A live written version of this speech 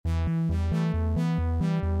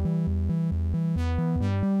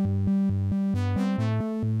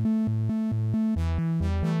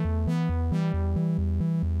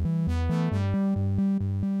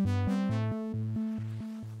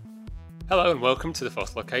Hello and welcome to the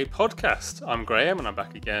Fossil Arcade podcast. I'm Graham and I'm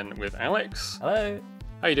back again with Alex. Hello.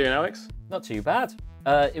 How you doing, Alex? Not too bad.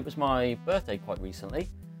 It was my birthday quite recently.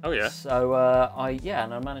 Oh yeah. So I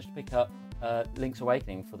managed to pick up Link's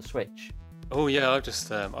Awakening for the Switch. Oh yeah,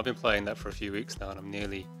 I've been playing that for a few weeks now and I'm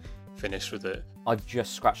nearly finished with it. I've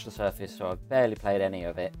just scratched the surface, so I've barely played any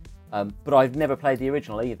of it. But I've never played the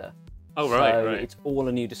original either. Oh right, so right. It's all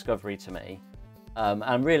a new discovery to me.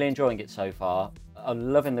 I'm really enjoying it so far.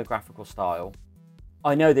 I'm loving the graphical style.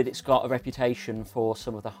 I know that it's got a reputation for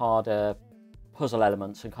some of the harder puzzle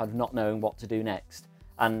elements and kind of not knowing what to do next.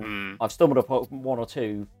 And I've stumbled upon one or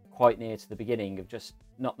two quite near to the beginning of just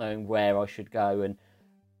not knowing where I should go and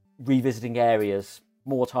revisiting areas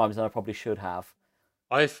more times than I probably should have.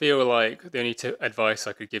 I feel like the only advice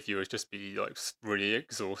I could give you is just be like really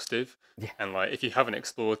exhaustive. Yeah. And like if you haven't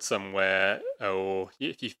explored somewhere or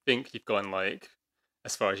if you think you've gone like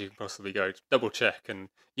as far as you can possibly go, double check and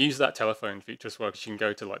use that telephone feature as well, because you can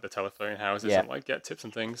go to like the telephone houses and like get tips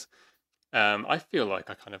and things. I feel like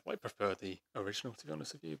I kind of like prefer the original, to be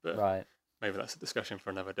honest with you, but Right. maybe that's a discussion for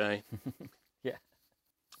another day. Yeah.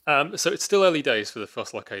 So it's still early days for the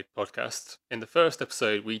Fossil Arcade podcast. In the first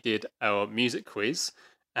episode, we did our music quiz,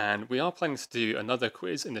 and we are planning to do another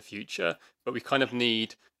quiz in the future, but we kind of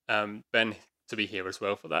need Ben to be here as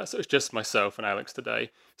well for that. So it's just myself and Alex today.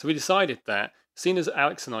 So we decided that, seeing as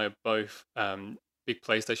Alex and I are both big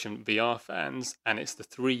PlayStation VR fans, and it's the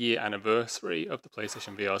 3-year anniversary of the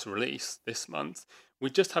PlayStation VR's release this month, we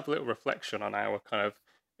just have a little reflection on our kind of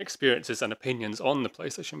experiences and opinions on the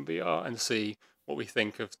PlayStation VR and see what we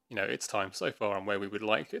think of its time so far and where we would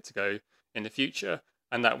like it to go in the future.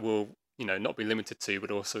 And that will not be limited to,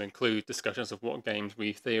 but also include discussions of what games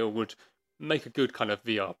we feel would make a good kind of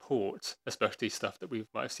VR port, especially stuff that we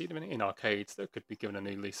might have seen in arcades that could be given a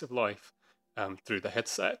new lease of life through the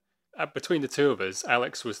headset. Between the two of us,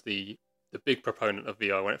 Alex was the big proponent of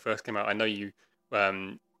VR when it first came out. I know you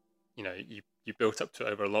you built up to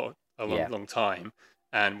it over a long time,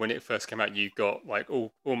 and when it first came out, you got like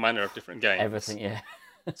all manner of different games. Everything, yeah.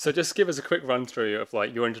 So just give us a quick run through of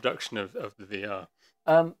like your introduction of the VR.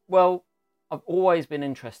 Well, I've always been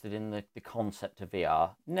interested in the concept of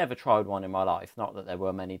VR. Never tried one in my life, not that there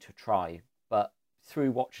were many to try, but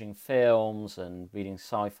through watching films and reading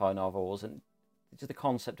sci-fi novels and just the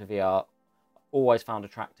concept of VR, always found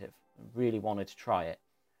attractive. Really wanted to try it.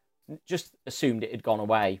 Just assumed it had gone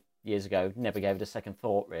away years ago. Never gave it a second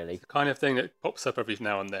thought, really. It's the kind of thing that pops up every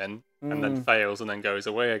now and then fails and then goes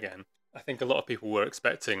away again. I think a lot of people were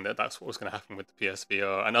expecting that that's what was going to happen with the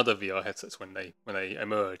PSVR and other VR headsets when they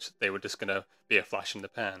emerged. They were just going to be a flash in the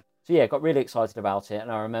pan. So yeah, got really excited about it,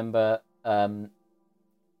 and I remember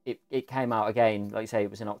it came out again, like you say, it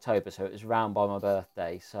was in October, so it was round by my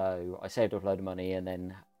birthday. So I saved up a load of money and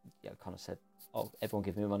then kind of said, "Oh, everyone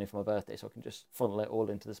give me money for my birthday, so I can just funnel it all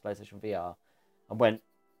into this PlayStation VR," and went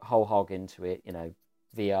whole hog into it.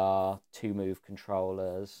 VR, 2-move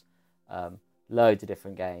controllers. Loads of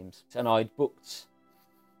different games, and I'd booked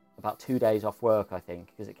about 2 days off work, I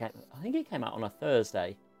think, because I think it came out on a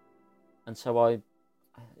Thursday, and so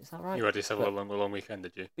is that right? You had yourself a long weekend,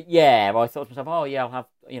 did you? But yeah, I thought to myself, oh yeah, I'll have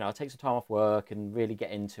I'll take some time off work and really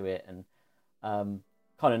get into it, and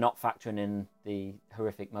kind of not factoring in the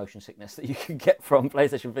horrific motion sickness that you can get from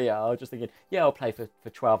PlayStation VR. I was just thinking, yeah, I'll play for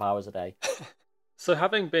 12 hours a day. So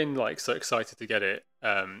having been like so excited to get it,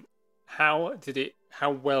 how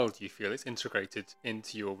well do you feel it's integrated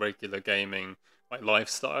into your regular gaming like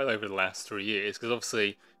lifestyle over the last 3 years? Because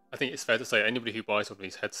obviously, I think it's fair to say anybody who buys one of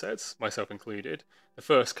these headsets, myself included, the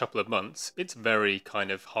first couple of months, it's very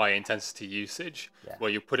kind of high intensity usage, where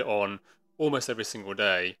you put it on almost every single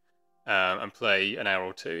day and play an hour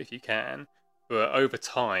or two if you can. But over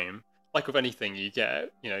time, like with anything you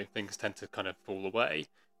get, things tend to kind of fall away.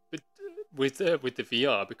 But with the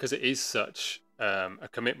VR, because it is such a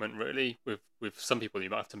commitment, really, with some people you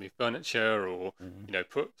might have to move furniture or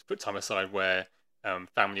put time aside where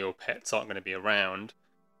family or pets aren't going to be around.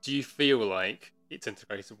 Do you feel like it's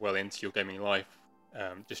integrated well into your gaming life,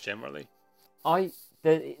 just generally?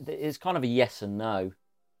 It's kind of a yes and no,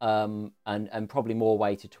 and probably more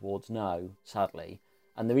weighted towards no, sadly.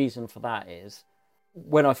 And the reason for that is,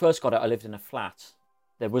 when I first got it, I lived in a flat.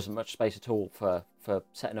 There wasn't much space at all for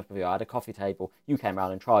setting up a VR. I had a coffee table. You came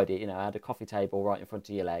around and tried it. I had a coffee table right in front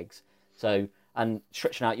of your legs. So, and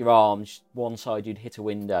stretching out your arms, one side you'd hit a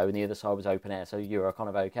window and the other side was open air. So you were kind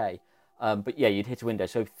of okay. But yeah, you'd hit a window.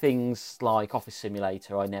 So things like Office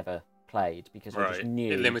Simulator, I never played because I just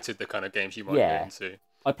knew. It limited the kind of games you might get into.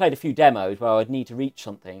 I played a few demos where I'd need to reach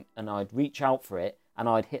something and I'd reach out for it and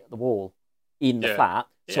I'd hit the wall in the flat.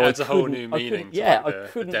 It So adds a whole new meaning to like I the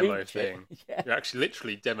couldn't demo reach it. thing. Yeah, You're actually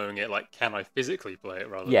literally demoing it like, can I physically play it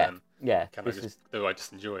rather yeah, than yeah. can I This just is do I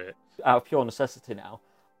just enjoy it? out of pure necessity now.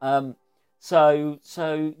 Um, so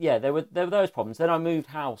yeah, there were those problems. Then I moved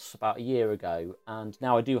house about a year ago, and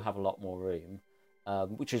now I do have a lot more room,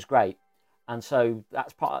 which is great. And so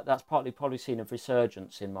that's partly probably seen a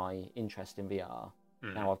resurgence in my interest in VR.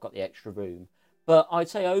 Mm. Now I've got the extra room, but I'd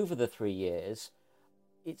say over the 3 years,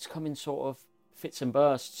 it's come in sort of fits and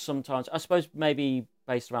bursts. Sometimes I suppose maybe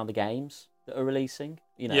based around the games that are releasing.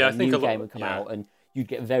 You know, Yeah, I a think new a game lot. would come Yeah. out and you'd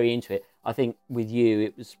get very into it. I think with you,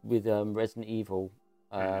 it was with Resident Evil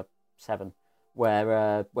Mm. 7,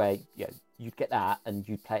 where you know, you'd get that and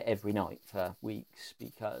you'd play it every night for weeks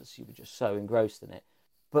because you were just so engrossed in it.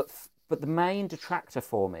 But the main detractor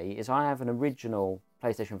for me is I have an original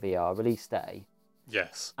PlayStation VR release day,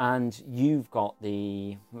 Yes. and you've got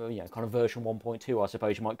the, well, you know, kind of version 1.2, I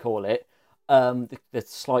suppose you might call it, the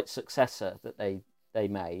slight successor that they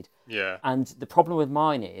made. Yeah. And the problem with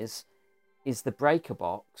mine is the breaker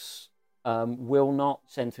box will not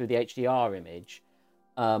send through the HDR image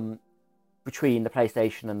um, between the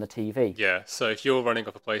PlayStation and the TV. Yeah. So if you're running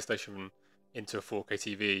off a PlayStation into a 4K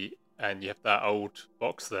TV and you have that old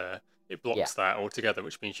box there, it Yeah, blocks that altogether,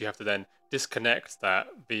 which means you have to then disconnect that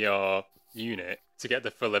VR unit to get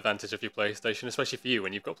the full advantage of your PlayStation, especially for you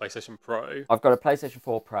when you've got PlayStation Pro. I've got a PlayStation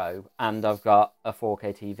 4 Pro and I've got a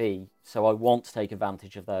 4K TV, so I want to take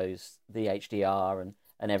advantage of those, the HDR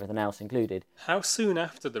and everything else included. How soon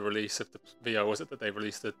after the release of the VR was it that they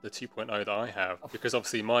released the 2.0 that I have? Because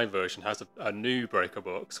obviously my version has a new breaker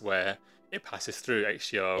box where it passes through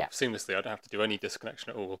HDR Yeah. seamlessly. I don't have to do any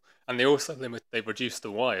disconnection at all. And they also they've reduced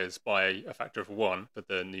the wires by a factor of 1 for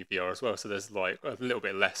the new VR as well. So there's like a little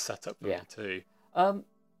bit less setup for me Yeah. too.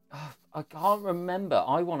 I can't remember.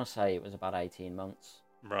 I want to say it was about 18 months.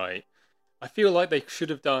 Right. I feel like they should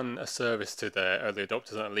have done a service to their early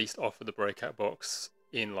adopters and at least offer the breakout box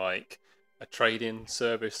in like a trade-in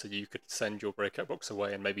service so you could send your breakout box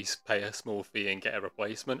away and maybe pay a small fee and get a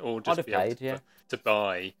replacement, or I'd just have be able paid, yeah. to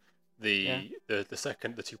buy Yeah. the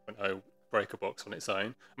second the 2.0 breaker box on its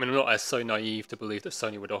own. I mean, I'm not as so naive to believe that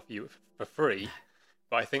Sony would offer you it for free,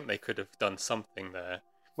 but I think they could have done something there.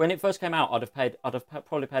 When it first came out, probably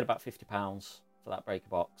paid about £50 for that breaker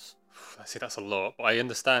box. I see that's a lot, but I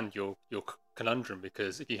understand your conundrum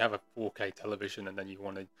because if you have a 4K television and then you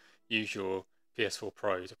want to use your PS4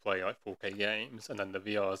 Pro to play like 4K games, and then the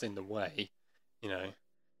VR's in the way, you know,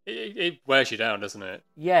 it wears you down, doesn't it?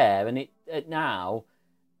 Yeah, and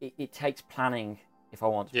it takes planning if I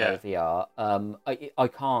want to play Yeah, with VR. I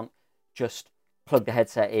can't just plug the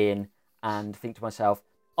headset in and think to myself,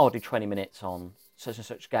 I'll do 20 minutes on such and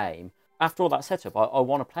such game. After all that setup, I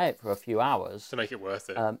want to play it for a few hours. to make it worth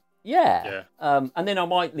it. Yeah. Yeah. And then I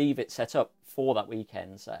might leave it set up for that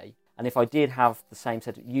weekend, say. And if I did have the same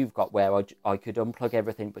setup you've got where I could unplug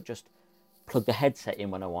everything but just plug the headset in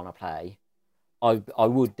when I want to play, I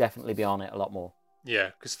would definitely be on it a lot more.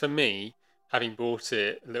 Yeah, because for me, having bought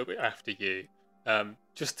it a little bit after you,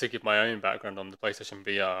 just to give my own background on the PlayStation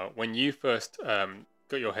VR, when you first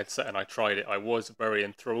got your headset and I tried it, I was very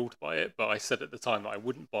enthralled by it, but I said at the time that I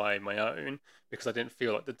wouldn't buy my own because I didn't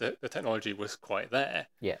feel like the technology was quite there.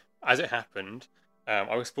 Yeah. As it happened,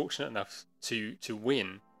 I was fortunate enough to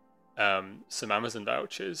win some Amazon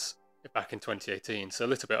vouchers back in 2018, so a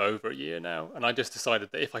little bit over a year now. And I just decided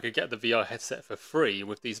that if I could get the VR headset for free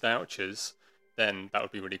with these vouchers, then that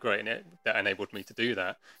would be really great, and that enabled me to do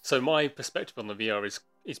that. So my perspective on the VR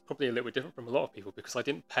is probably a little bit different from a lot of people because I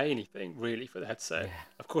didn't pay anything really for the headset. Yeah.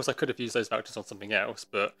 Of course, I could have used those vouchers on something else,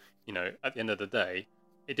 but you know, at the end of the day,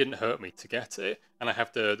 it didn't hurt me to get it. And I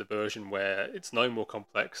have the version where it's no more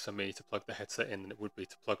complex for me to plug the headset in than it would be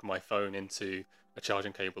to plug my phone into a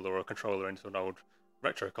charging cable or a controller into an old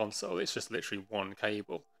retro console. It's just literally one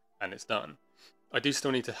cable and it's done. I do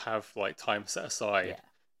still need to have like time set aside Yeah.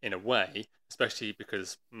 in a way, especially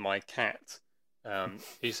because my cat,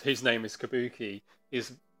 whose name is Kabuki,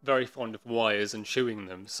 is very fond of wires and chewing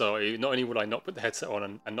them. So not only would I not put the headset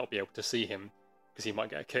on and not be able to see him because he might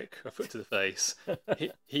get a kick, a foot to the face,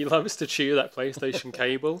 he loves to chew that PlayStation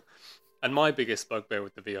cable. And my biggest bugbear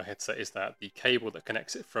with the VR headset is that the cable that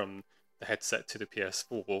connects it from the headset to the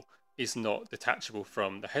PS4 is not detachable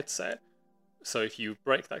from the headset. So if you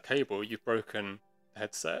break that cable, you've broken the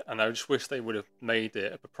headset. And I just wish they would have made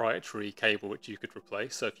it a proprietary cable which you could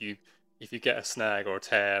replace. So if you get a snag or a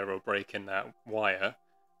tear or a break in that wire,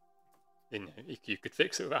 then you could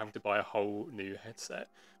fix it without having to buy a whole new headset.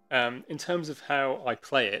 In terms of how I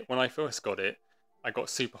play it, when I first got it, I got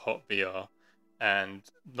Super Hot VR, and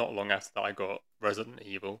not long after that, I got Resident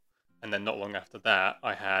Evil, and then not long after that,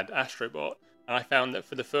 I had Astrobot. And I found that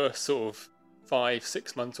for the first sort of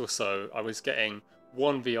 5-6 months or so, I was getting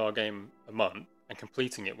one VR game a month and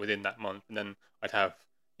completing it within that month, and then I'd have,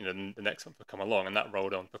 the next month would come along, and that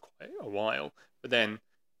rolled on for quite a while. But then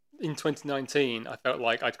in 2019, I felt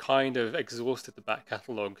like I'd kind of exhausted the back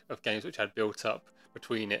catalogue of games which had built up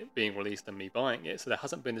between it being released and me buying it. So there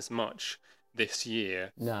hasn't been as much this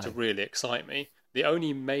year No. to really excite me. The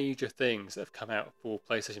only major things that have come out for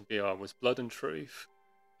PlayStation VR was Blood and Truth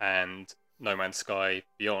and No Man's Sky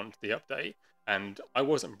Beyond, the update. And I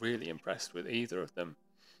wasn't really impressed with either of them,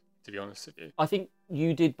 to be honest with you. I think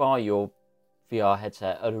you did buy your VR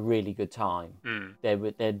headset at a really good time.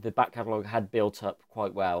 The back catalogue had built up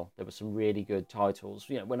quite well. There were some really good titles.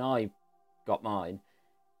 When I got mine,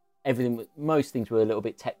 most things were a little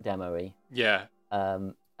bit tech demo-y. Yeah.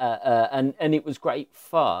 And it was great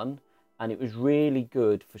fun, and it was really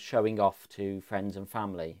good for showing off to friends and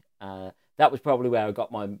family. That was probably where I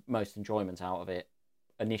got my most enjoyment out of it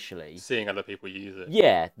initially. Seeing other people use it.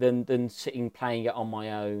 Yeah, than sitting playing it on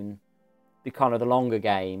my own. The longer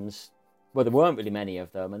games, well, there weren't really many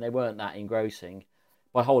of them, and they weren't that engrossing.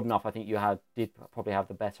 By holding off, I think you did probably have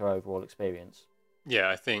the better overall experience. Yeah,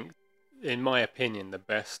 I think, in my opinion, the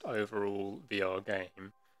best overall VR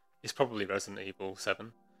game is probably Resident Evil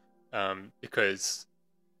 7, because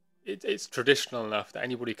it's traditional enough that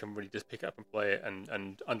anybody can really just pick it up and play it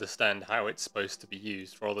and understand how it's supposed to be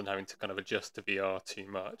used, rather than having to kind of adjust to VR too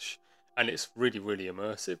much. And it's really, really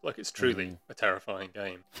immersive. Like, it's truly a terrifying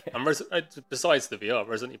game. Yeah. And besides the VR,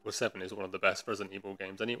 Resident Evil 7 is one of the best Resident Evil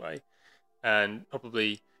games anyway. And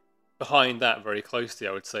probably behind that, very closely,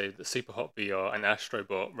 I would say that Superhot VR and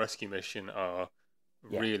Astrobot Rescue Mission are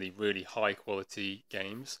really, really high quality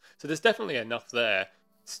games. So there's definitely enough there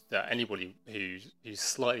that anybody who's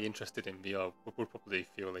slightly interested in VR would probably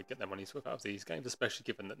feel they get their money's worth out of these games, especially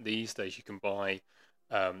given that these days you can buy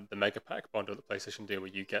the Mega Pack bundle at the PlayStation deal, where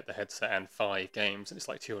you get the headset and 5 games, and it's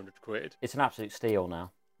like 200 quid. It's an absolute steal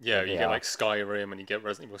now. Yeah, you get like Skyrim, and you get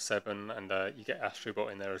Resident Evil 7, and you get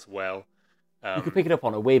Astrobot in there as well. You could pick it up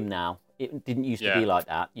on a whim now. It didn't used to be like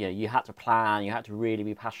that. You had to plan, you had to really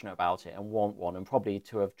be passionate about it and want one, and probably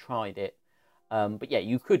to have tried it. But yeah,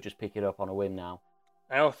 you could just pick it up on a whim now.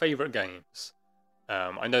 Our favourite games.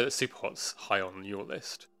 I know that Superhot's high on your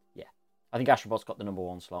list. Yeah, I think Astrobot's got the number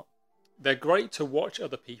 1 slot. They're great to watch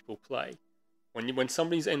other people play. When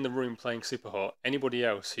somebody's in the room playing Superhot, anybody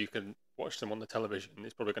else who can watch them on the television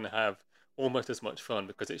is probably going to have almost as much fun,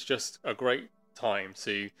 because it's just a great time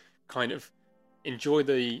to kind of enjoy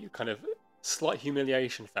the kind of slight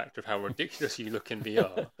humiliation factor of how ridiculous you look in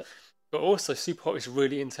VR. But also, Superhot is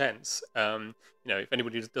really intense. If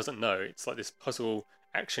anybody doesn't know, it's like this puzzle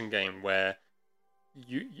action game where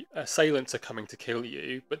assailants are coming to kill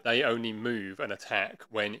you, but they only move and attack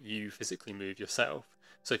when you physically move yourself.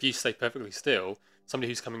 So if you stay perfectly still, somebody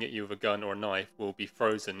who's coming at you with a gun or a knife will be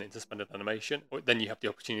frozen in suspended animation. Then you have the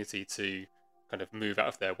opportunity to kind of move out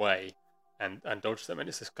of their way and dodge them. And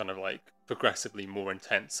it's this kind of like progressively more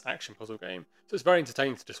intense action puzzle game. So it's very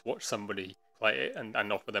entertaining to just watch somebody play it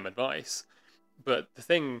and offer them advice. But the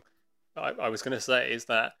thing I was going to say is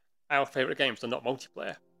that our favourite games are not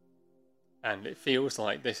multiplayer. And it feels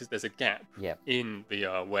like there's a gap in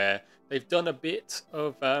VR where they've done a bit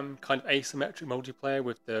of kind of asymmetric multiplayer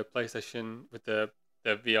with the PlayStation, with the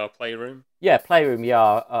VR Playroom. Yeah, Playroom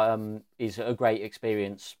VR is a great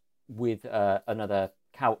experience with another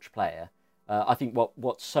couch player. I think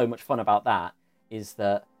what's so much fun about that is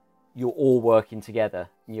that you're all working together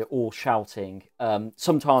and you're all shouting.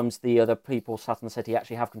 Sometimes the other people sat on the city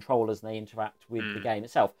actually have controllers and they interact with the game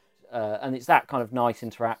itself. And it's that kind of nice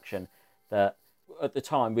interaction that at the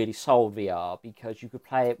time really sold VR, because you could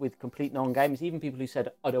play it with complete non-gamers, even people who said,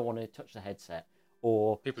 I don't want to touch the headset,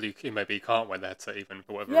 or people who maybe can't wear the headset even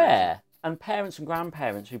for whatever reason. Yeah, and parents and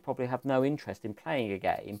grandparents who probably have no interest in playing a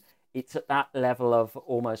game. It's at that level of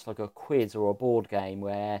almost like a quiz or a board game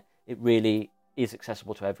where it really is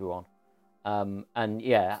accessible to everyone. And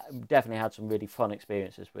yeah, definitely had some really fun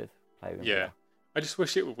experiences with Playroom VR. I just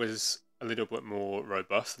wish it was a little bit more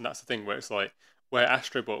robust, and that's the thing where it's like, where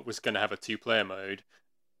Astrobot was going to have a 2-player mode,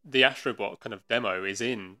 the Astrobot kind of demo is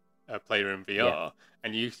in Playroom VR,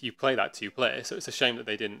 and you play that 2-player. So it's a shame that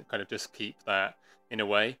they didn't kind of just keep that in a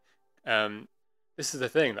way. This is the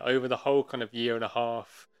thing, that over the whole kind of year and a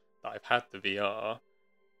half that I've had the VR,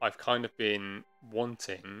 I've kind of been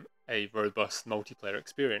wanting a robust multiplayer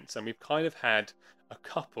experience, and we've kind of had a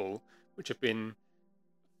couple which have been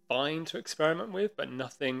fine to experiment with, but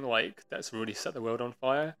nothing like that's really set the world on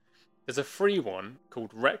fire. There's a free one called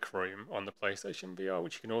Rec Room on the PlayStation VR,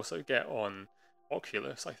 which you can also get on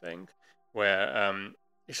Oculus, I think, where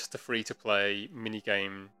it's just a free-to-play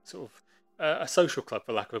minigame sort a social club,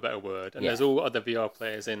 for lack of a better word, and Yeah. there's all other VR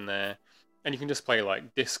players in there, and you can just play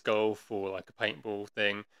like disc golf or like a paintball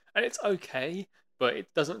thing, and it's okay, but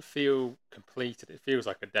it doesn't feel completed. It feels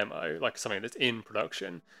like a demo, like something that's in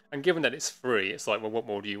production. And given that it's free, it's like, well, what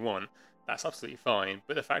more do you want? That's absolutely fine.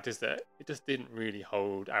 But the fact is that it just didn't really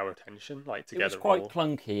hold our attention like It was together. quite All.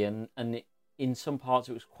 clunky, in some parts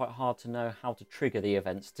it was quite hard to know how to trigger the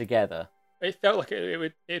events together. It felt like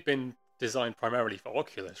it'd been designed primarily for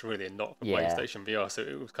Oculus, really, and not for Yeah. PlayStation VR. So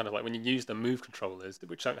it was kind of like when you use the Move controllers,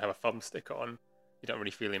 which don't have a thumbstick on, you don't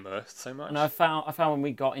really feel immersed so much. And I found when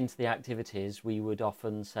we got into the activities, we would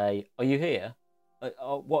often say, "Are you here?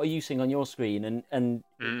 What are you seeing on your screen?" And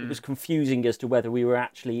it was confusing as to whether we were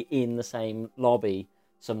actually in the same lobby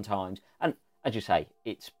sometimes. And as you say,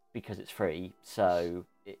 it's because it's free, so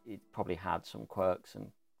it probably had some quirks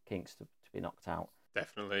and kinks to be knocked out.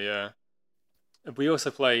 Definitely, yeah. We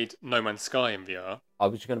also played No Man's Sky in VR. I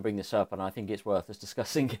was just going to bring this up, and I think it's worth us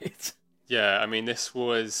discussing it. Yeah, I mean, this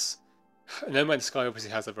was No Man's Sky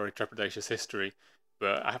obviously has a very trepidatious history,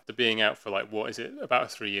 but after being out for like what is it,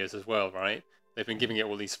 about 3 years as well, right? They've been giving it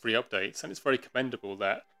all these free updates, and it's very commendable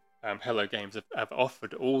that Hello Games have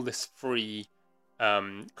offered all this free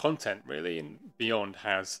content, really, and Beyond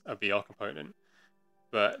has a VR component.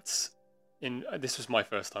 But this was my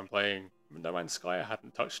first time playing No Man's Sky. I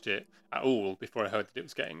hadn't touched it at all before I heard that it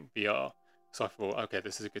was getting VR. So I thought, okay,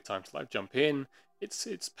 this is a good time to like jump in.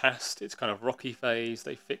 It's past its kind of rocky phase.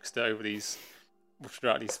 They fixed it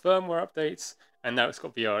throughout these firmware updates, and now it's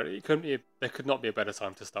got VR. There could not be a better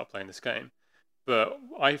time to start playing this game. But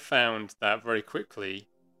I found that very quickly,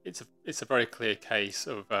 it's a very clear case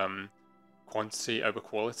of quantity over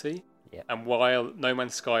quality. Yeah. And while No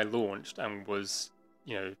Man's Sky launched and was,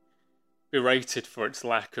 berated for its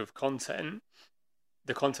lack of content,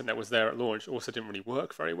 the content that was there at launch also didn't really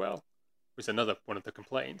work very well, was another one of the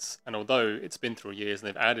complaints. And although it's been 3 years and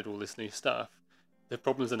they've added all this new stuff, the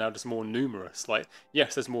problems are now just more numerous. Like,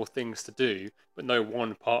 yes, there's more things to do, but no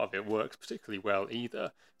one part of it works particularly well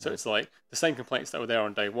either. So it's like the same complaints that were there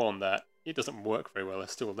on day one, that it doesn't work very well, are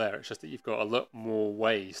still there. It's just that you've got a lot more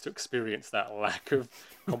ways to experience that lack of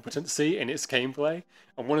competency in its gameplay.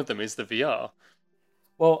 And one of them is the VR.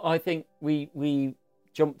 Well, I think we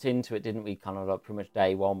jumped into it, didn't we? Kind of like pretty much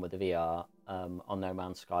day one with the VR on No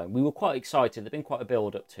Man's Sky. We were quite excited. There'd been quite a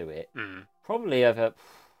build up to it. Probably over,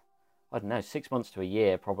 I don't know, 6 months to a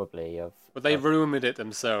year, probably. But they rumoured it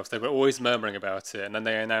themselves. They were always murmuring about it, and then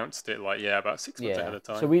they announced it about 6 months ahead of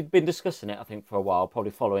time. So we'd been discussing it, I think, for a while,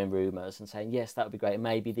 probably following rumours and saying, yes, that would be great.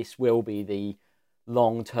 Maybe this will be the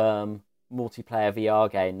long-term multiplayer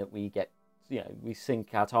VR game that we get, we sink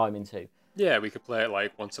our time into. Yeah, we could play it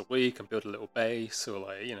like once a week and build a little base, or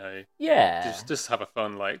like, Yeah. just have a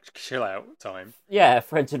fun, like, chill out time. Yeah,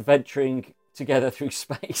 friends adventuring together through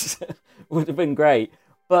space would have been great.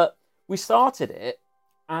 But we started it,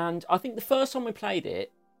 and I think the first time we played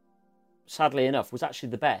it, sadly enough, was actually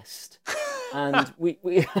the best. And we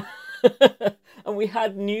and we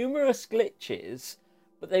had numerous glitches,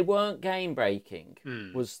 but they weren't game breaking.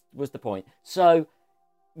 Was the point. So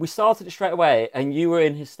we started it straight away, and you were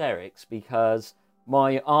in hysterics because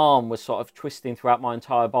my arm was sort of twisting throughout my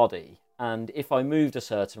entire body, and if I moved a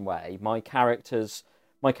certain way, my character's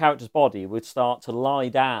body would start to lie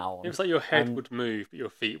down. It was like your head would move, but your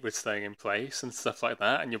feet were staying in place and stuff like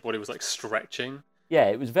that, and your body was like stretching. Yeah,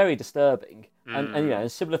 it was very disturbing, and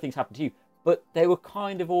similar things happened to you, but they were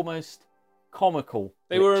kind of almost comical.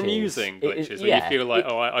 They glitches. were amusing glitches where you feel like,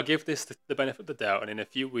 I give this the benefit of the doubt, and in a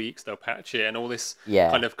few weeks they'll patch it, and all this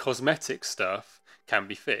kind of cosmetic stuff can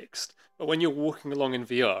be fixed. But when you're walking along in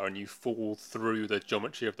VR and you fall through the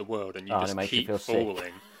geometry of the world and you just keep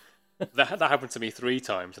falling, that happened to me 3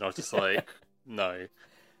 times, and I was just like, no,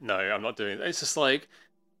 I'm not doing it. It's just like,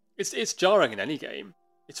 it's jarring in any game.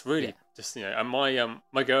 It's really just, and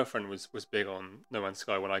my girlfriend was big on No Man's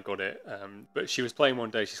Sky when I got it, but she was playing one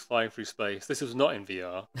day, she's flying through space. This was not in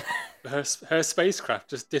VR. Her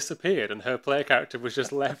spacecraft just disappeared, and her player character was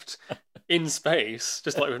just left in space,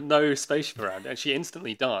 just like with no spaceship around it, and she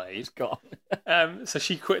instantly died. It's gone. So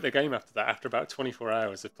she quit the game after that, after about 24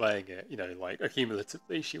 hours of playing it. Like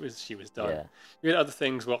accumulatively, she was done. Yeah. We had other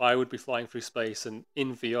things where I would be flying through space, and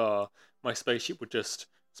in VR, my spaceship would just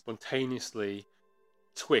spontaneously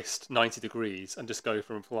twist 90 degrees and just go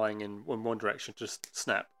from flying in one direction, just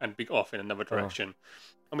snap and be off in another direction.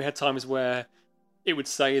 And we had times where it would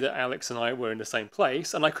say that Alex and I were in the same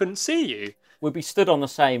place, and I couldn't see you. We'd be stood on the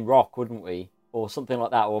same rock, wouldn't we, or something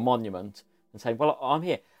like that, or a monument, and saying, "Well, I'm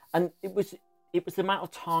here." And it was the amount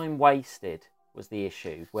of time wasted was the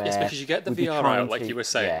issue. It's Where because you get the we'd be VR trying out, like to- you were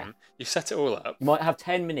saying, yeah. you set it all up. You might have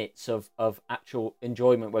 10 minutes of actual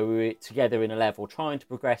enjoyment where we were together in a level trying to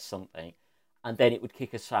progress something, and then it would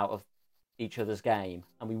kick us out of each other's game,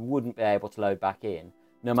 and we wouldn't be able to load back in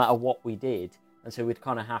no matter what we did. And so we'd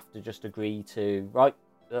kind of have to just agree to, right,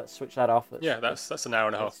 let's switch that off. Yeah, that's an hour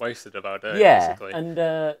and a half wasted of our day, yeah, basically.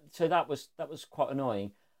 and so that was quite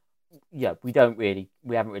annoying. Yeah, we haven't really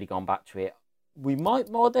gone back to it. We might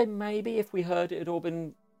mod it maybe if we heard it had all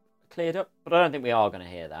been cleared up, but I don't think we are going to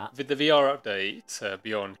hear that. The VR update,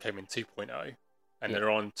 Beyond came in 2.0, and Yeah. they're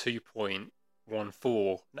on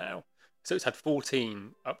 2.14 now. So it's had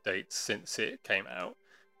 14 updates since it came out,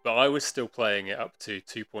 but I was still playing it up to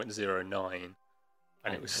 2.09,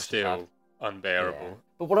 and it was just still unbearable. Yeah.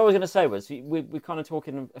 But what I was going to say was, we're kind of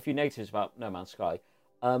talking a few negatives about No Man's Sky.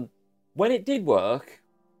 When it did work,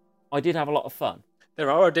 I did have a lot of fun. There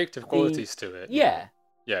are addictive qualities to it. Yeah.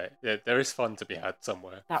 Yeah, there is fun to be had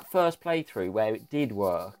somewhere. That first playthrough where it did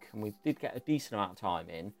work, and we did get a decent amount of time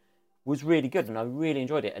in, was really good, and I really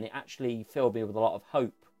enjoyed it, and it actually filled me with a lot of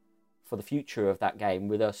hope for the future of that game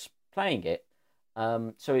with us playing it.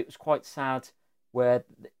 So it was quite sad that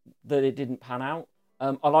it didn't pan out.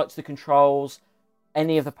 I liked the controls.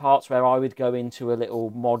 Any of the parts where I would go into a little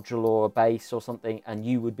module or a base or something, and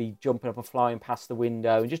you would be jumping up and flying past the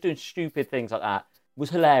window and just doing stupid things like that, was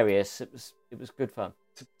hilarious. It was good fun.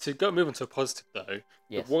 To go move on to a positive though,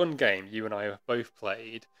 Yes. the one game you and I have both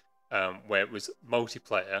played, where it was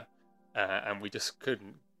multiplayer, and we just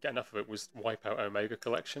couldn't get enough of it, was Wipeout Omega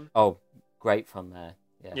Collection. Oh, great fun there.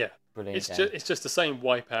 Yeah, Brilliant. it's just the same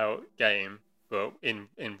Wipeout game, but in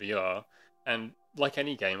VR. And like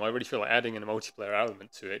any game, I really feel like adding in a multiplayer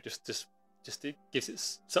element to it just it gives it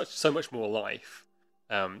so much more life.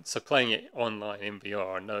 So playing it online in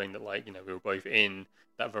VR and knowing that we were both in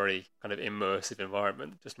that very kind of immersive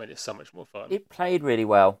environment just made it so much more fun. It played really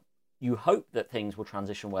well. You hope that things will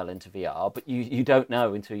transition well into VR, but you don't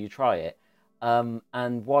know until you try it. And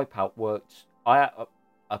Wipeout worked. I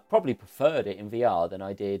probably preferred it in VR than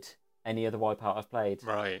I did any other Wipeout I've played.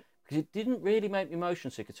 Right. Because it didn't really make me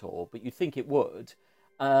motion sick at all, but you'd think it would.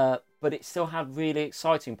 But it still had really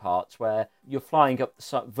exciting parts where you're flying up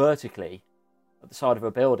vertically at the side of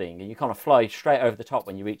a building, and you kind of fly straight over the top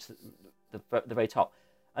when you reach the very top.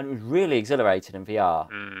 And it was really exhilarating in VR.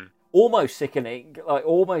 Almost sickening, like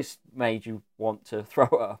almost made you want to throw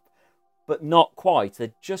up, but not quite.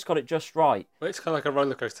 They just got it just right. Well, it's kind of like a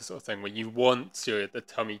roller coaster sort of thing where you want the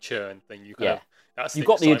tummy churn thing. You've got the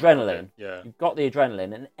adrenaline. Yeah, You've got the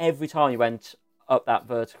adrenaline, and every time you went up that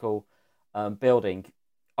vertical building,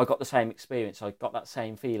 I got the same experience. I got that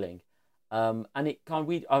same feeling, and it kind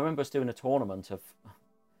of, I remember us doing a tournament of.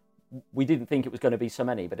 We didn't think it was going to be so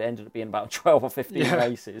many, but it ended up being about 12 or 15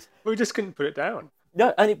 races. We just couldn't put it down.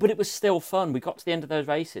 No, but it was still fun. We got to the end of those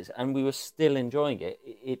races, and we were still enjoying it.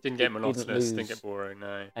 It didn't get monotonous, didn't get boring,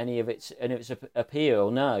 no. Any of its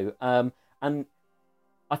appeal, no. And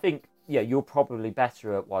I think you're probably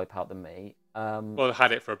better at Wipeout than me. Well, I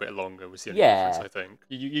had it for a bit longer was the only difference, I think.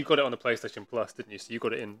 You got it on the PlayStation Plus, didn't you? So you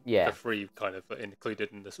got it in for free, kind of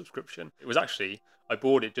included in the subscription. It was actually, I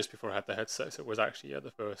bought it just before I had the headset, so it was actually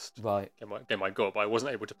the first game I got, but I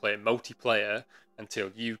wasn't able to play it multiplayer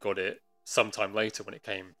until you got it sometime later when it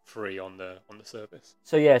came free on the service.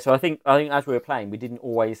 So I think as we were playing, we didn't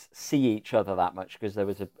always see each other that much because there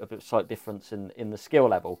was a bit of slight difference in the skill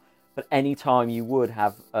level. But any time you would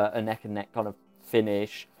have a neck and neck kind of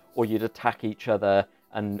finish, or you'd attack each other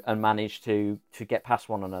and manage to get past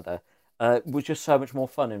one another, was just so much more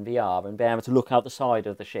fun in VR, and being able to look out the side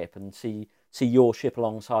of the ship and see your ship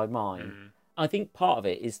alongside mine. I think part of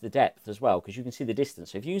it is the depth as well, because you can see the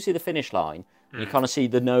distance. So if you can see the finish line, you kind of see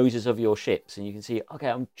the noses of your ships, and you can see, okay,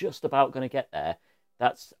 I'm just about going to get there.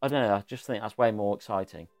 That's, I don't know, I just think that's way more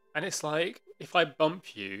exciting. And it's like, if I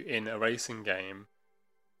bump you in a racing game,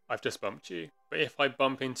 I've just bumped you. But if I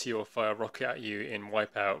bump into you or fire a rocket at you in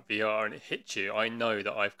Wipeout VR and it hits you, I know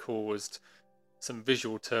that I've caused some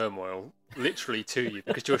visual turmoil literally to you,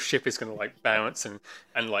 because your ship is going to bounce and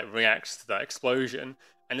react to that explosion.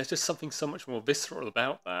 And there's just something so much more visceral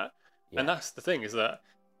about that. Yeah. And that's the thing, is that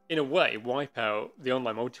in a way, Wipeout, the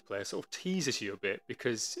online multiplayer, sort of teases you a bit,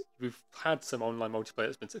 because we've had some online multiplayer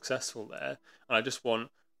that's been successful there, and I just want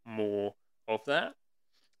more of that.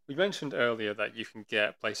 We mentioned earlier that you can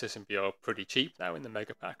get PlayStation VR pretty cheap now in the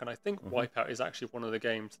Mega Pack, and I think Wipeout is actually one of the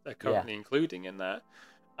games they're currently including in that.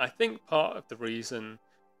 I think part of the reason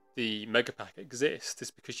the Mega Pack exists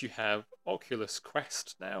is because you have Oculus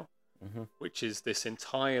Quest now, which is this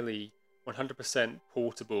entirely 100%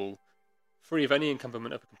 portable free of any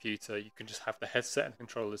encumberment of a computer. You can just have the headset and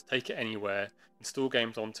controllers, take it anywhere, install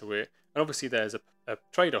games onto it. And obviously there's a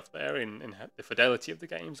trade-off there in the fidelity of the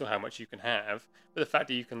games or how much you can have. But the fact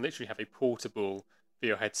that you can literally have a portable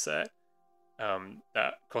VR headset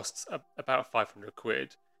that costs about 500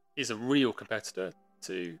 quid is a real competitor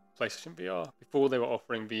to PlayStation VR. Before they were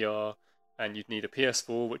offering VR and you'd need a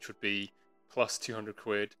PS4, which would be plus 200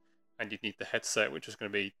 quid, and you'd need the headset, which was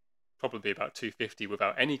going to be probably about 250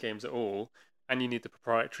 without any games at all, and you need the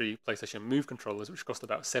proprietary PlayStation Move controllers, which cost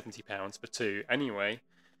about £70 for two anyway.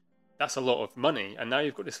 That's a lot of money, and now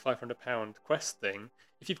you've got this £500 Quest thing.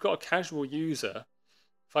 If you've got a casual user,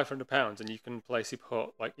 £500, and you can play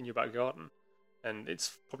Superhot like in your back garden, and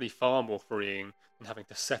it's probably far more freeing than having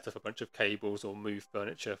to set up a bunch of cables or move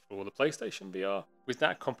furniture for the PlayStation VR. With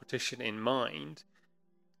that competition in mind,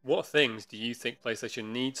 what things do you think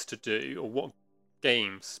PlayStation needs to do, or what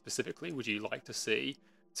games specifically would you like to see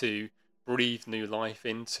to breathe new life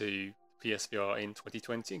into PSVR in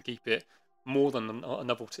 2020 and keep it more than a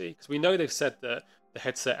novelty? Because we know they've said that the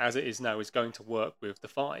headset as it is now is going to work with the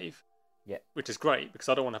 5, which is great because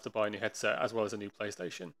I don't want to have to buy a new headset as well as a new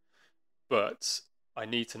PlayStation. But I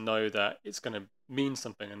need to know that it's going to mean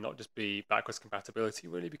something and not just be backwards compatibility,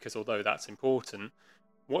 really, because although that's important,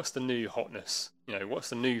 what's the new hotness? What's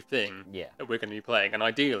the new thing that we're going to be playing? And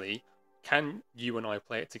ideally, can you and I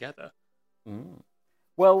play it together?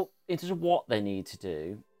 Well, in terms of what they need to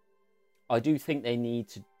do, I do think they need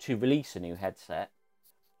to release a new headset.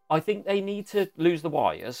 I think they need to lose the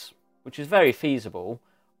wires, which is very feasible.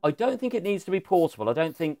 I don't think it needs to be portable. I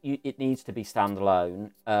don't think it needs to be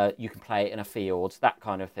standalone. You can play it in a field, that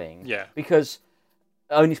kind of thing. Yeah. Because,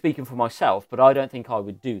 only speaking for myself, but I don't think I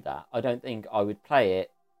would do that. I don't think I would play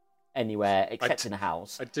it anywhere except in a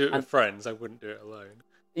house. I'd do it with friends. I wouldn't do it alone.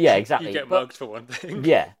 Yeah, exactly. You get mugged for one thing.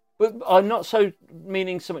 Yeah. But I'm not so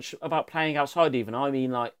meaning so much about playing outside even. I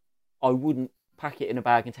mean, like, I wouldn't pack it in a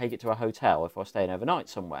bag and take it to a hotel if I was staying overnight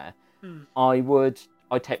somewhere.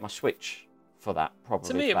 I'd take my Switch for that, probably.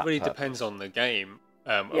 To me, it really depends on the game,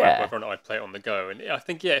 whether or not I'd play it on the go. And I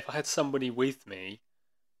think, if I had somebody with me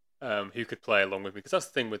who could play along with me, because that's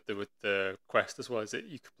the thing with the Quest as well, is that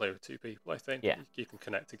you could play with two people, I think. Yeah. You can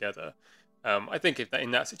connect together. I think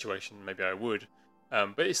in that situation, maybe I would.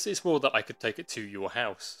 But it's more that I could take it to your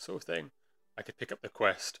house, sort of thing. I could pick up the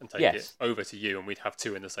Quest and take it over to you, and we'd have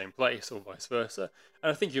two in the same place, or vice versa.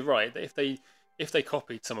 And I think you're right, that if they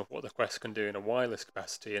copied some of what the Quest can do in a wireless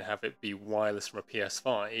capacity and have it be wireless from a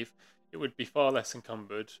PS5, it would be far less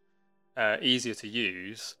encumbered, easier to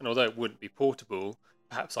use, and although it wouldn't be portable,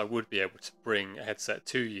 perhaps I would be able to bring a headset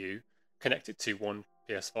to you, connect it to one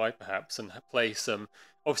PS5 perhaps, and play some...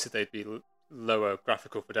 Obviously they'd be lower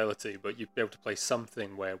graphical fidelity, but you'd be able to play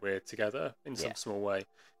something where we're together in some small way,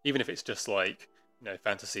 even if it's just like,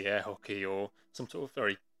 fantasy air hockey or some sort of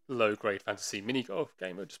very low-grade fantasy mini-golf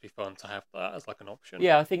game. It would just be fun to have that as like an option.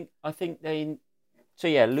 Yeah, I think they... So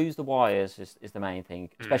yeah, lose the wires is the main thing,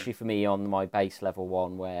 especially for me on my base level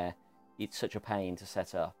one where it's such a pain to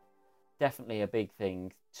set up. Definitely a big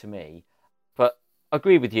thing to me. But I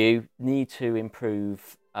agree with you, need to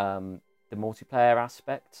improve the multiplayer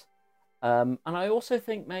aspect. And I also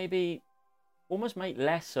think maybe almost make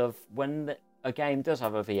less of when a game does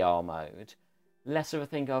have a VR mode, less of a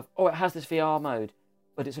thing of, it has this VR mode,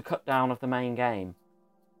 but it's a cut down of the main game,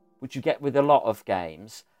 which you get with a lot of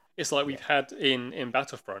games. It's like we've had in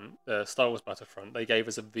Battlefront, Star Wars Battlefront, they gave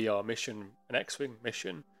us a VR mission, an X-Wing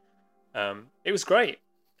mission. It was great.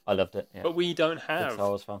 I loved it. Yeah. But we don't have, Star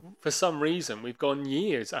Wars fun. For some reason, we've gone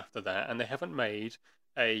years after that, and they haven't made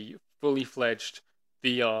a fully fledged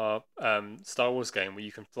VR Star Wars game where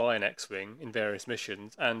you can fly an X-Wing in various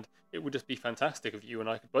missions, and it would just be fantastic if you and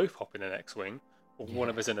I could both hop in an X-Wing, or one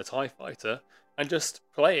of us in a TIE fighter, and just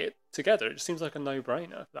play it together. It just seems like a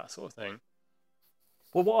no-brainer, that sort of thing.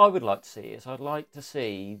 Well, what I would like to see is I'd like to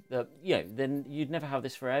see that, then you'd never have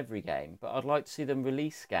this for every game, but I'd like to see them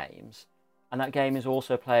release games, and that game is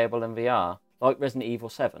also playable in VR, like Resident Evil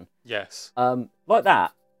 7. Yes. Like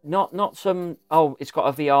that. Not some, it's got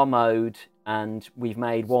a VR mode, and we've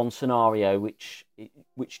made one scenario which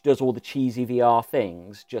does all the cheesy VR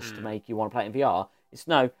things just to make you want to play it in VR. It's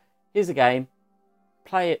no, here's a game,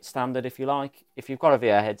 play it standard if you like. If you've got a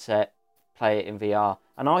VR headset, play it in VR.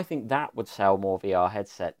 And I think that would sell more VR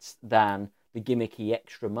headsets than the gimmicky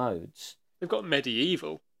extra modes. They've got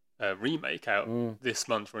Medieval remake out this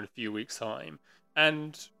month or in a few weeks' time.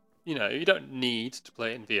 And, you don't need to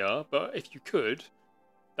play it in VR, but if you could,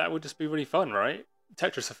 that would just be really fun, right?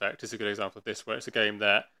 Tetris Effect is a good example of this, where it's a game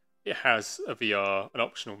that it has an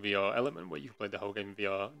optional VR element where you can play the whole game in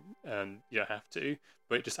VR, and you don't have to,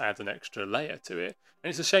 but it just adds an extra layer to it. And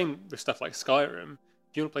it's a shame with stuff like Skyrim.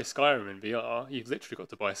 If you want to play Skyrim in VR, you've literally got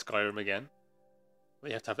to buy Skyrim again.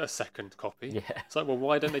 You have to have a second copy. Yeah. It's like, well,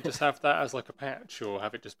 why don't they just have that as like a patch, or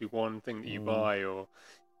have it just be one thing that you buy? Or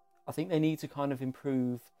I think they need to kind of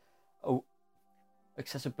improve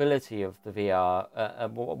accessibility of the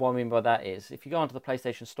VR. What I mean by that is, if you go onto the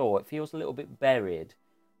PlayStation Store, it feels a little bit buried,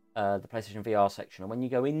 the PlayStation VR section. And when you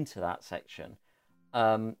go into that section,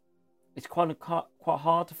 it's quite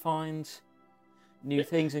hard to find new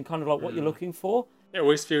things and kind of like what you're looking for. It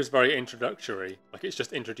always feels very introductory, like it's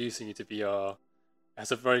just introducing you to VR. It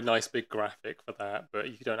has a very nice big graphic for that, but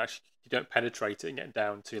you don't penetrate it and get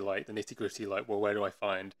down to like the nitty gritty. Like, well, where do I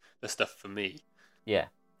find the stuff for me? Yeah,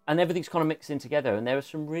 and everything's kind of mixed in together, and there are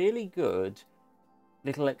some really good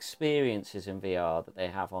little experiences in VR that they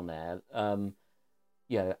have on there.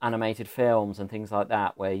 Animated films and things like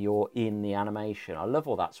that, where you're in the animation. I love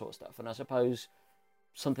all that sort of stuff, and I suppose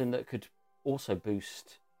something that could also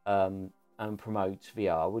boost and promote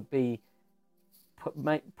VR would be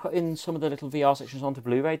putting some of the little VR sections onto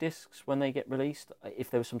Blu-ray discs when they get released. If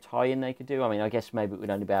there was some tie-in they could do. I mean, I guess maybe it would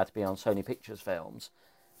only be able to be on Sony Pictures films.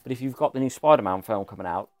 But if you've got the new Spider-Man film coming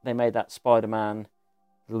out, they made that Spider-Man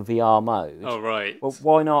little VR mode. Oh, right. Well,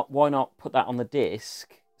 why not put that on the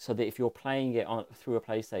disc so that if you're playing it through a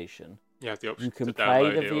PlayStation, you have the option you can to play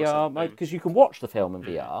the download it VR mode, because you can watch the film in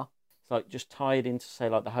VR. It's like just tie it into, say,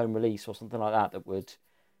 like the home release or something like that would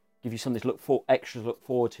give you something to extra look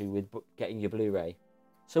forward to with getting your Blu-ray.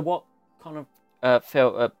 So what kind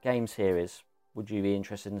of game series would you be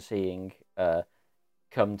interested in seeing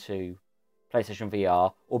come to PlayStation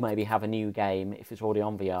VR, or maybe have a new game if it's already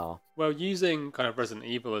on VR? Well, using kind of Resident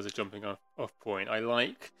Evil as a jumping off point, I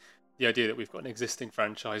like the idea that we've got an existing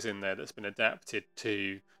franchise in there that's been adapted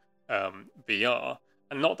to VR.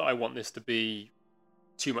 And not that I want this to be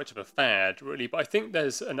too much of a fad, really, but I think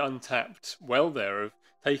there's an untapped well there of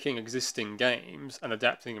taking existing games and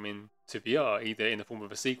adapting them into VR, either in the form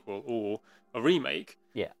of a sequel or a remake.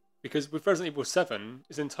 Yeah. Because with Resident Evil 7,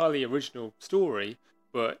 it's an entirely original story,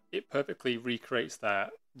 but it perfectly recreates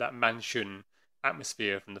that mansion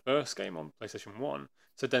atmosphere from the first game on PlayStation 1.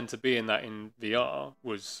 So then to be in that in VR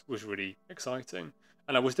was really exciting.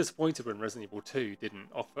 And I was disappointed when Resident Evil 2 didn't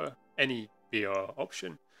offer any VR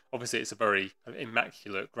option. Obviously, it's a very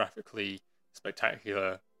immaculate, graphically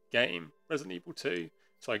spectacular game, Resident Evil 2.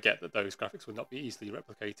 So I get that those graphics would not be easily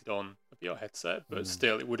replicated on a VR headset, but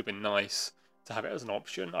still, it would have been nice to have it as an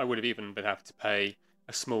option. I would have even been happy to pay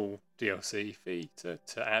a small DLC fee to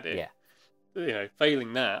add it. Yeah.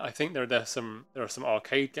 Failing that, I think there are some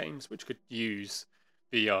arcade games which could use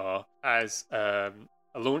VR as a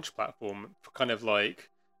launch platform for kind of like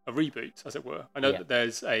a reboot, as it were. I know that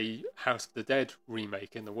there's a House of the Dead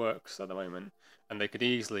remake in the works at the moment, and they could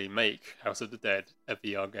easily make House of the Dead a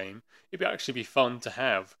VR game. It'd actually be fun to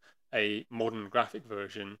have a modern graphic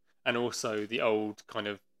version and also the old kind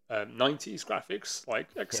of 90s graphics like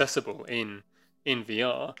accessible in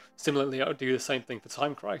VR. Similarly, I would do the same thing for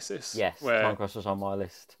Time Crisis. Yes, Time Crisis was on my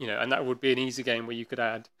list. And that would be an easy game where you could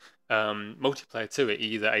add multiplayer to it,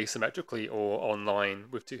 either asymmetrically or online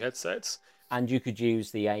with two headsets. And you could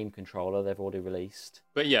use the aim controller they've already released.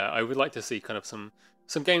 But yeah, I would like to see kind of some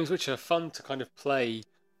games which are fun to kind of play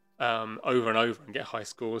over and over and get high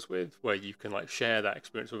scores with, where you can like share that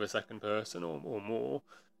experience with a second person or more.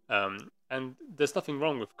 And there's nothing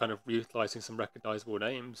wrong with kind of utilising some recognisable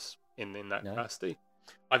names in that capacity.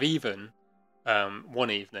 I've even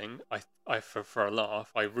one evening, I for a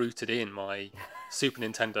laugh, I rooted in my Super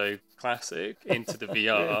Nintendo Classic into the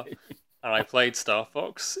VR. And I played Star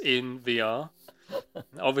Fox in VR.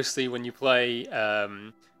 Obviously, when you play a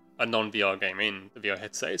non-VR game in the VR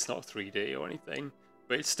headset, it's not 3D or anything,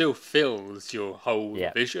 but it still fills your whole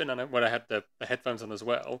vision. And when I had the headphones on as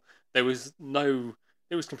well, it was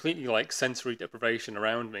completely like sensory deprivation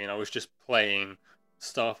around me, and I was just playing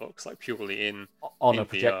Star Fox like purely in a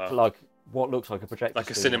projector, VR. like what looks like a projector,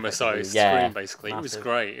 like a cinema-sized screen, basically. Massive. It was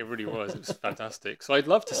great. It really was. It was fantastic. So I'd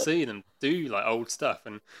love to see them do like old stuff.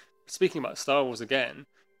 And speaking about Star Wars again,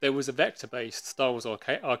 there was a vector-based Star Wars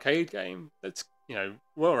arcade game that's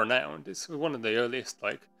well renowned. It's one of the earliest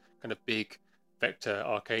like kind of big vector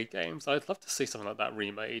arcade games. I'd love to see something like that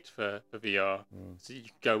remade for VR. So you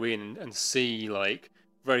could go in and see like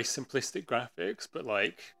very simplistic graphics, but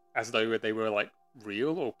like as though they were like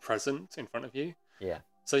real or present in front of you. Yeah.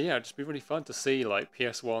 So yeah, it'd just be really fun to see like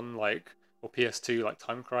PS1 or PS2 like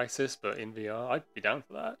Time Crisis, but in VR. I'd be down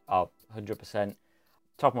for that. Oh, 100%.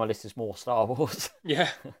 Top of my list is more Star Wars. Yeah.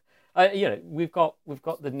 We've got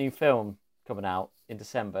the new film coming out in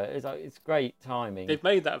December. It's great timing. They've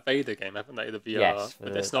made that Vader game, haven't they? The VR, Yes,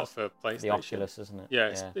 but it's not for PlayStation. The Oculus, isn't it?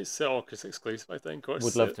 Yeah, it's the Oculus exclusive, I think.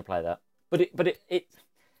 Would love to play that, but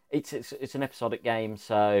it's an episodic game,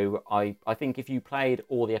 so I think if you played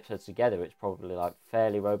all the episodes together, it's probably like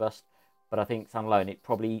fairly robust. But I think standalone,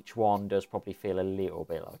 each one does probably feel a little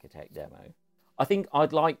bit like a tech demo. I think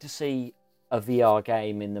I'd like to see a VR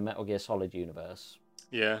game in the Metal Gear Solid universe.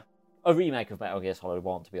 Yeah. A remake of Metal Gear Solid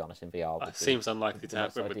 1, to be honest, in VR. It seems unlikely to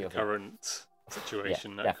happen with the current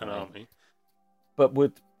situation at Konami. But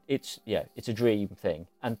it's a dream thing.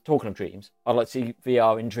 And talking of dreams, I'd like to see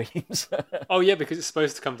VR in Dreams. Oh yeah, because it's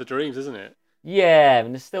supposed to come to Dreams, isn't it? Yeah,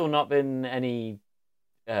 and there's still not been any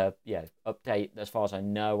update as far as I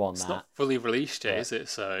know on that. It's not fully released yet, is it?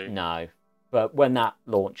 So no. But when that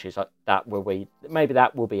launches, that will be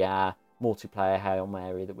our multiplayer Hail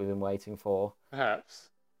Mary that we've been waiting for. Perhaps.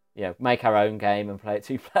 Make our own game and play it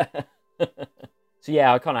 2-player. So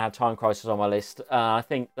yeah, I kind of have Time Crisis on my list. I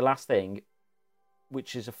think the last thing,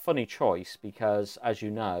 which is a funny choice because, as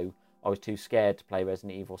you know, I was too scared to play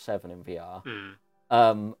Resident Evil 7 in VR.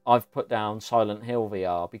 I've put down Silent Hill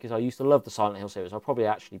VR because I used to love the Silent Hill series. I probably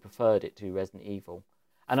actually preferred it to Resident Evil,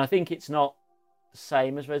 and I think it's not the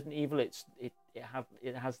same as Resident Evil. It's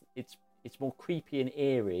more creepy and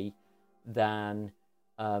eerie than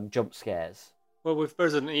jump scares. Well, with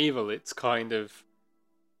Resident Evil, it's kind of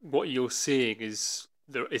what you're seeing is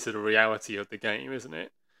the reality of the game, isn't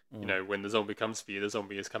it? When the zombie comes for you, the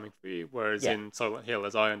zombie is coming for you. Whereas in Silent Hill,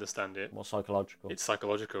 as I understand it, more psychological. It's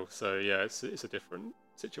psychological. So yeah, it's a different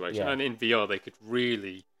situation. Yeah. And in VR, they could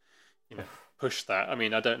really, push that. I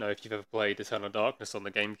mean, I don't know if you've ever played Eternal Darkness on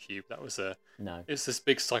the GameCube. That was no. It's this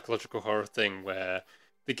big psychological horror thing where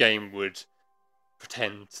the game would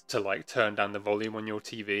pretend to turn down the volume on your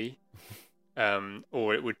TV, or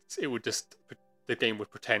the game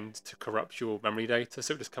would pretend to corrupt your memory data.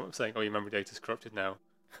 So it would just come up saying, "Oh, your memory data is corrupted now.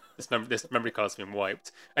 This memory card's been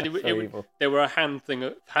wiped." And there were a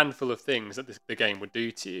handful of things that the game would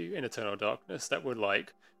do to you in Eternal Darkness that were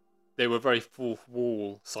they were very fourth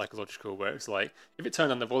wall psychological, where it's like if it turned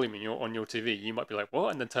down the volume on your TV, you might be like,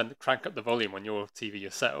 "What?" and then crank up the volume on your TV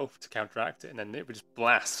yourself to counteract it, and then it would just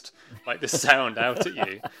blast this sound out at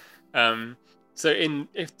you. So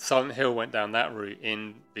if Silent Hill went down that route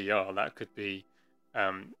in VR, that could be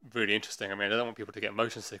really interesting. I mean, I don't want people to get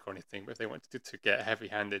motion sick or anything, but if they wanted to get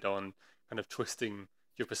heavy-handed on kind of twisting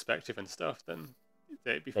your perspective and stuff, then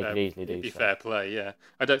it'd be fair play. Yeah,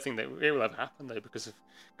 I don't think that it will ever happen though, because of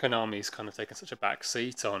Konami's kind of taken such a back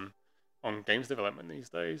seat on games development these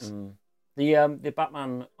days. The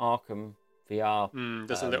Batman Arkham VR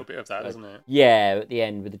there's a little bit of that, doesn't it? Yeah, at the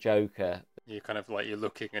end with the Joker. You kind of you're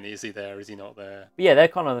looking, and is he there? Is he not there? But yeah, they're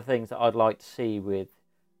kind of the things that I'd like to see with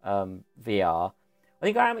VR. I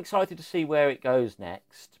think I am excited to see where it goes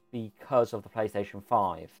next because of the PlayStation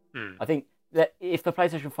 5. I think that if the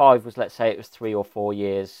PlayStation 5 was, let's say, it was 3 or 4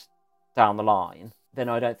 years down the line, then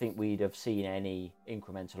I don't think we'd have seen any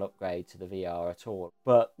incremental upgrade to the VR at all.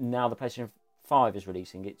 But now the PlayStation 5 is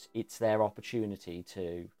releasing, it's their opportunity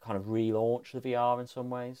to kind of relaunch the VR in some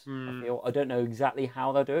ways. I don't know exactly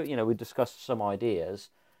how they'll do it. We discussed some ideas,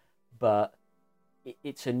 but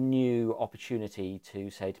it's a new opportunity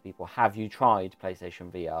to say to people, have you tried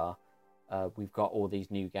PlayStation VR? We've got all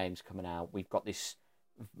these new games coming out. We've got this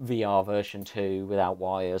VR version 2 without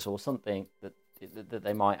wires or something that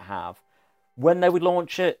they might have. When they would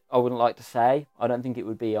launch it, I wouldn't like to say. I don't think it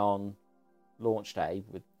would be on launch day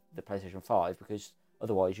with the PlayStation 5, because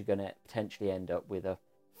otherwise you're going to potentially end up with a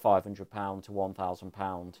 £500 to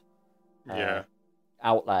 £1,000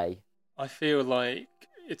 outlay. I feel like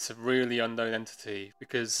it's a really unknown entity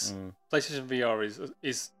because PlayStation VR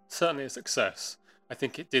is certainly a success. I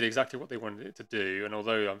think it did exactly what they wanted it to do, and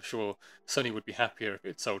although I'm sure Sony would be happier if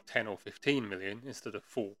it sold 10 or 15 million instead of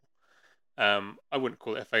 4, I wouldn't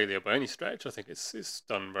call it a failure by any stretch. I think it's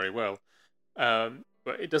done very well.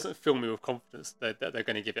 But it doesn't fill me with confidence that they're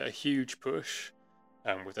going to give it a huge push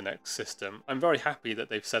with the next system. I'm very happy that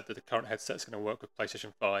they've said that the current headset's going to work with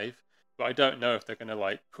PlayStation 5, but I don't know if they're going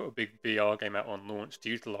to put a big VR game out on launch to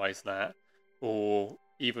utilise that, or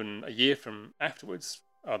even a year from afterwards,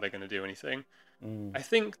 are they going to do anything? I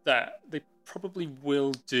think that they probably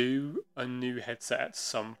will do a new headset at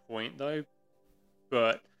some point though,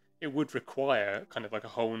 but it would require kind of a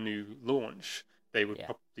whole new launch. They would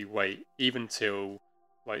probably wait even till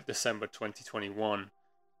December 2021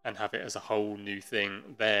 and have it as a whole new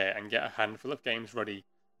thing there and get a handful of games ready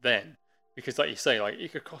then. Because like you say,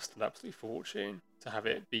 it could cost an absolute fortune to have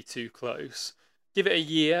it be too close. Give it a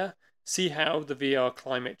year, see how the VR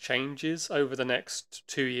climate changes over the next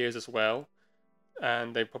 2 years as well.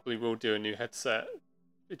 and they probably will do a new headset.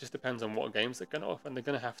 It just depends on what games they're going to offer, and they're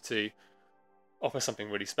going to have to offer something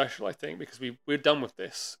really special, I think, because we're done with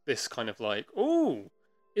this kind of like, oh,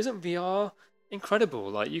 isn't VR incredible?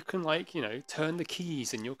 Like, you can, like, you know, turn the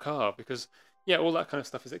keys in your car, because yeah, all that kind of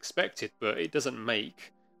stuff is expected, but it doesn't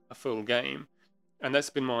make a full game. And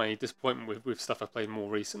that's been my disappointment with stuff I've played more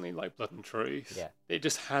recently, like Blood and Truth. Yeah. It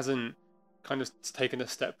just hasn't kind of taken a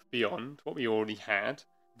step beyond what we already had.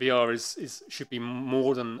 VR should be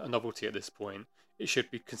more than a novelty at this point. It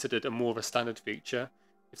should be considered more of a standard feature.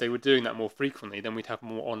 If they were doing that more frequently, then we'd have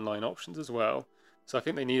more online options as well. So I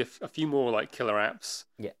think they need a few more like killer apps,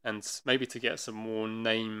 and maybe to get some more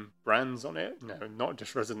name brands on it. You know, not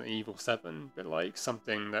just Resident Evil 7, but like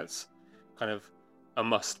something that's kind of a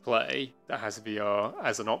must play that has VR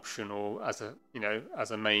as an option, or as a, you know,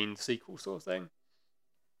 as a main sequel sort of thing.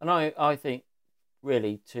 And I think,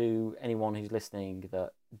 really, to anyone who's listening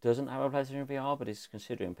that doesn't have a PlayStation VR but is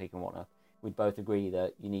considering picking one up, we'd both agree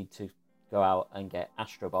that you need to go out and get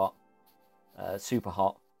Astrobot, Super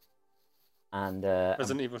Hot, and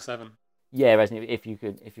Resident Evil 7. Yeah, Resident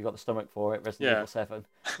Evil, if you've got the stomach for it, Resident Evil 7.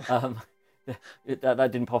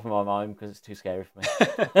 That didn't pop in my mind because it's too scary for me.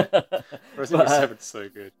 Resident Evil 7 is so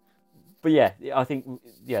good. But yeah, I think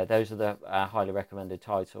those are the highly recommended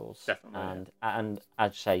titles. Definitely. And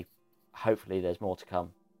as you say, hopefully there's more to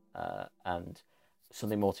come, and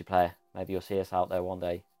something multiplayer. Maybe you'll see us out there one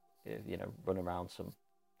day, you know, run around some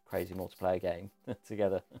crazy multiplayer game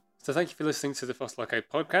together. So thank you for listening to the Fossil Arcade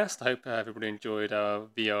podcast. I hope everybody enjoyed our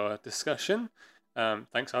VR discussion.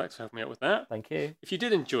 Thanks, Alex, for helping me out with that. Thank you. If you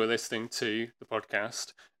did enjoy listening to the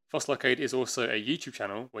podcast, Fossil Arcade is also a YouTube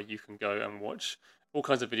channel where you can go and watch all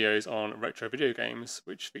kinds of videos on retro video games,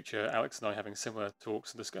 which feature Alex and I having similar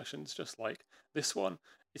talks and discussions just like this one.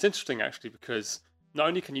 It's interesting, actually, because not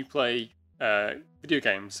only can you play video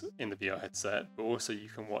games in the VR headset, but also you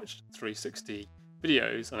can watch 360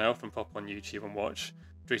 videos, and I often pop on YouTube and watch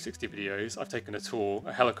 360 videos. I've taken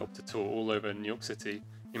a helicopter tour all over New York City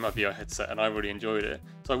in my VR headset, and I really enjoyed it.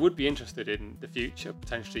 So I would be interested in the future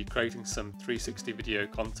potentially creating some 360 video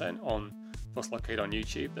content on Fossil Arcade on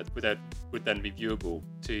YouTube that would then be viewable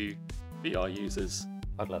to VR users.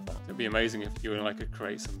 I'd love that. It'd be amazing if you and I could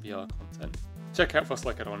create some VR content. Check out Fossil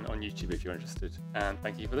Arcade on YouTube if you're interested, and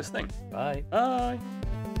thank you for listening. Bye. Bye.